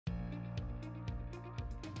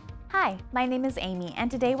Hi, my name is Amy, and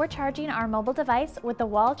today we're charging our mobile device with the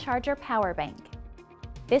wall charger power bank.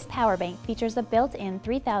 This power bank features a built-in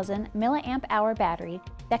 3000 mAh battery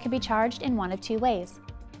that can be charged in one of two ways.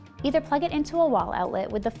 Either plug it into a wall outlet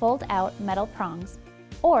with the fold-out metal prongs,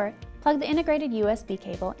 or plug the integrated USB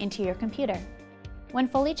cable into your computer. When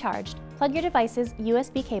fully charged, plug your device's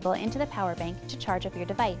USB cable into the power bank to charge up your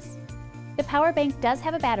device. The power bank does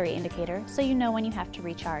have a battery indicator, so you know when you have to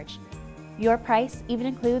recharge. Your price even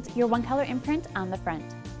includes your one-color imprint on the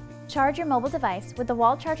front. Charge your mobile device with the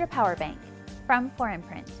wall charger power bank from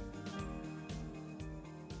 4imprint.